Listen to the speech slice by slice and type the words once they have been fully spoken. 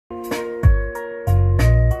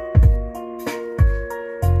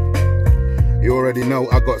You already know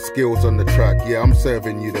I got skills on the track. Yeah, I'm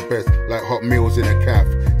serving you the best, like hot meals in a calf.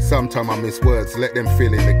 Sometime I miss words, let them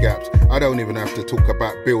fill in the gaps. I don't even have to talk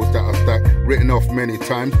about bills that I stack. Written off many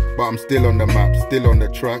times, but I'm still on the map, still on the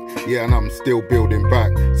track. Yeah, and I'm still building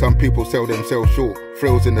back. Some people sell themselves short,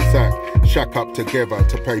 frills in the sack. Shack up together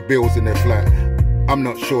to pay bills in their flat. I'm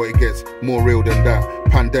not sure it gets more real than that.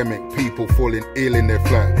 Pandemic, people falling ill in their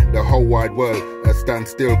flat. The whole wide world a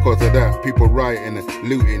standstill cause of that. People rioting and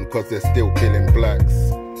looting cause they're still killing blacks.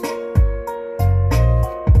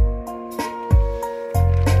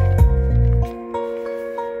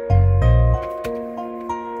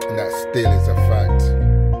 And that still is a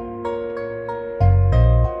fact.